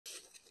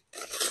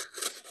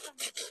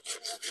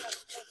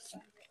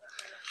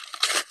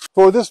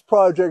For this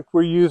project,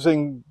 we're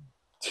using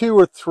 2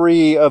 or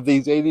 3 of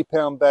these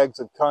 80-pound bags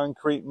of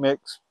concrete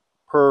mix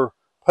per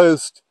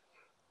post.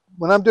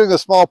 When I'm doing a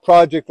small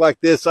project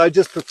like this, I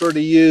just prefer to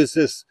use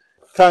this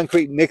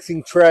concrete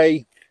mixing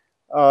tray.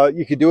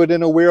 You could do it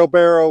in a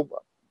wheelbarrow,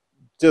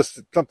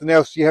 just something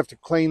else you have to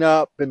clean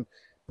up, and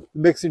the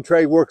mixing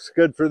tray works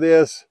good for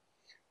this.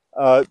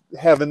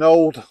 Have an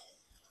old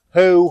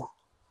hoe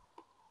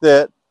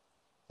that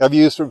I've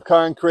used from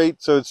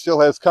concrete, so it still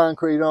has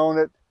concrete on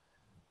it.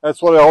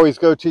 That's what I always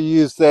go to,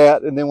 use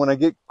that. And then when I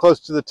get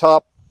close to the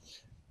top,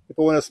 if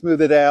I want to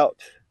smooth it out,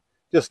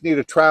 just need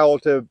a trowel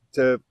to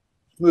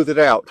smooth it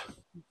out.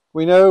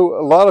 We know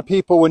a lot of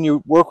people, when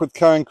you work with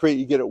concrete,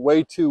 you get it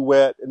way too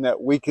wet, and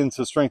that weakens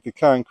the strength of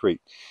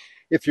concrete.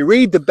 If you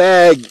read the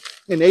bag,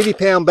 an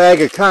 80-pound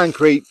bag of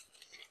concrete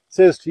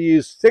says to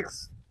use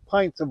 6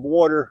 pints of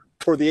water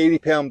for the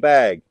 80-pound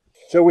bag.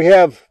 So we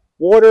have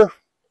water.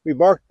 We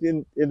marked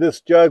in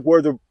this jug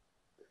where the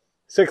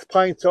 6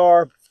 pints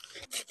are.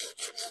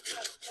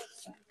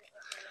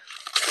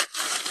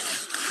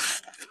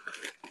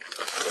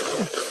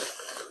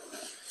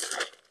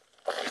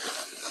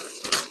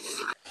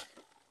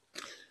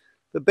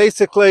 But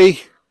basically,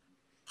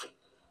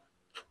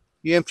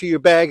 you empty your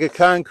bag of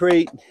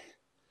concrete,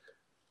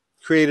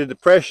 create a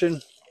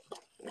depression,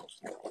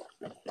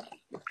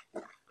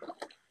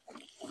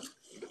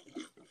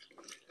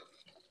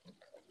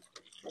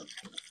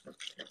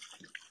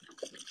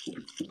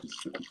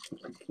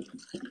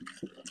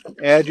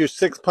 add your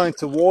 6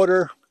 pints of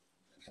water,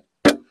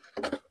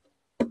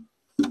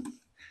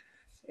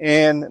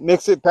 and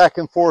mix it back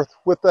and forth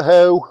with the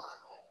hoe.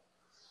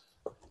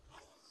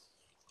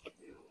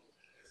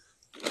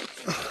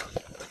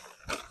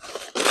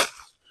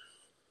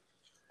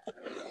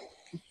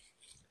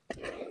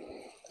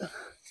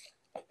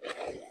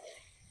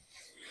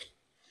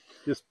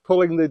 Just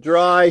pulling the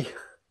dry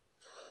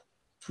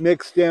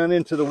mix down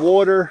into the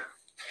water.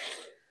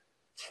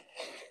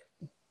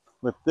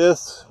 With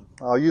this,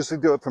 I'll usually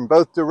do it from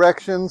both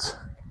directions.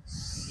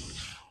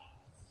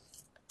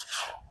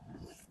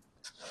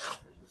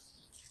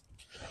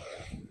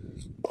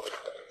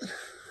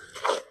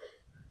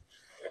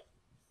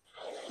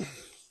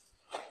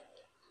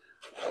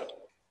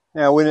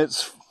 Now, when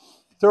it's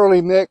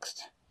thoroughly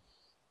mixed,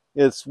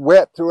 it's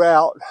wet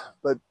throughout,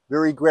 but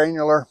very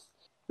granular.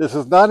 This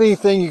is not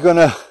anything you're going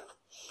to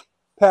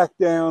pack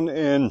down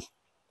and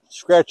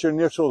scratch your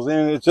initials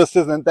in. It just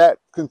isn't that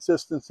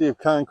consistency of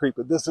concrete,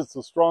 but this is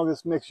the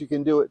strongest mix you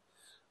can do it.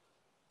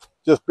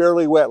 Just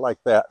barely wet like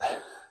that. A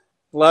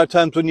lot of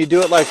times when you do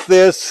it like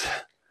this,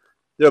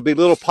 there'll be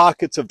little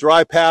pockets of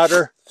dry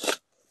powder.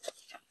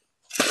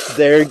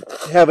 They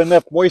have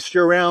enough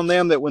moisture around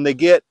them that when they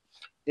get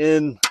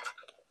in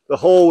the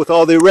hole with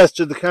all the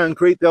rest of the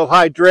concrete, they'll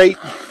hydrate,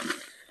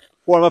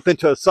 form up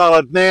into a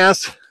solid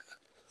mass.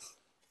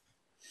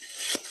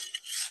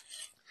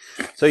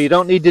 So you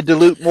don't need to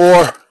dilute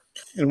more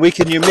and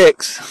weaken your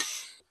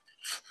mix.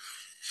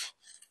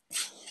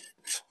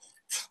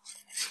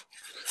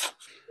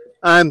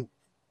 I'm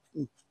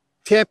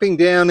tamping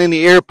down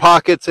any air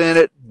pockets in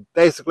it,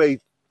 basically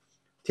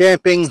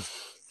tamping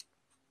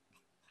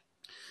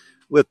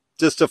with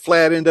just a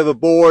flat end of a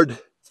board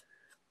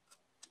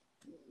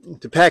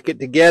to pack it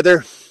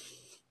together.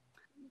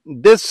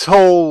 This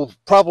hole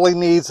probably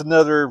needs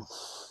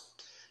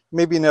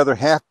maybe another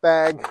half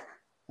bag.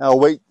 I'll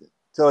wait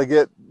till I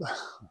get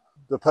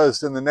the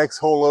post in the next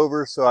hole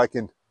over so I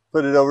can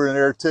put it over in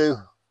there too.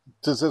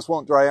 Since this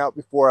won't dry out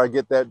before I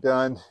get that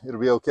done,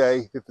 it'll be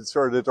okay. If it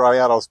started to dry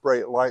out, I'll spray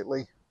it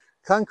lightly.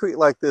 Concrete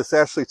like this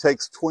actually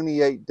takes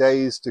 28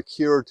 days to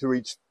cure to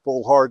reach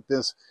full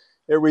hardness.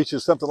 It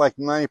reaches something like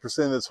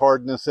 90% of its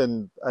hardness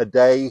in a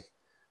day.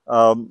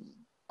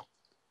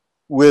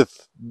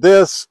 With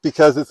this,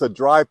 because it's a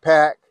dry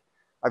pack,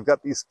 I've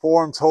got these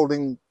forms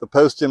holding the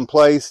post in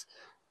place.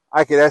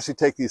 I could actually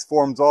take these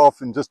forms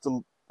off in just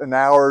an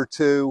hour or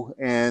two,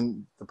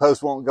 and the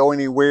post won't go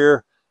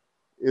anywhere.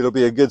 It'll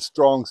be a good,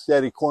 strong,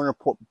 steady corner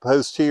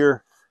post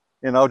here,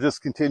 and I'll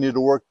just continue to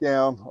work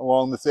down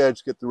along this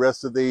edge, get the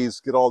rest of these,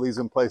 get all these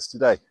in place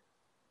today.